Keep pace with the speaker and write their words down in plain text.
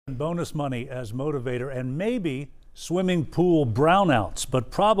Bonus money as motivator and maybe swimming pool brownouts,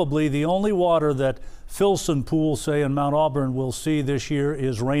 but probably the only water that Filson Pool, say in Mount Auburn, will see this year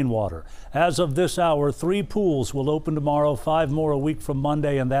is rainwater. As of this hour, 3 pools will open tomorrow, 5 more a week from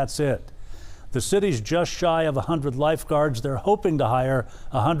Monday, and that's it. The city's just shy of 100 lifeguards. They're hoping to hire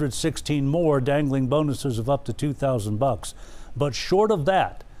 116 more, dangling bonuses of up to $2,000. But short of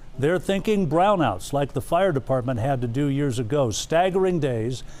that, they're thinking brownouts like the fire department had to do years ago, staggering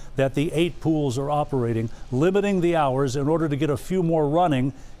days that the 8 pools are operating, limiting the hours in order to get a few more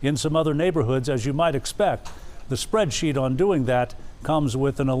running in some other neighborhoods, as you might expect. The spreadsheet on doing that comes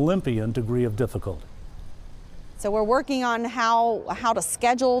with an Olympian degree of difficulty. So we're working on how to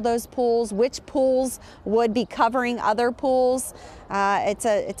schedule those pools, which pools would be covering other pools. It's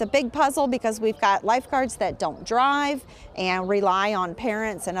a big puzzle because we've got lifeguards that don't drive and rely on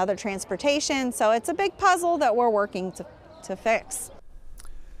parents and other transportation. So it's a big puzzle that we're working to fix.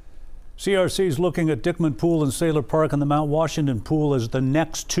 CRC is looking at Dickman Pool and Sailor Park and the Mount Washington Pool as the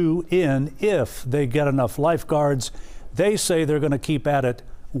next 2 in if they get enough lifeguards. They say they're going to keep at it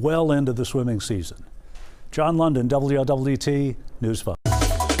well into the swimming season. John London, WLWT News 5.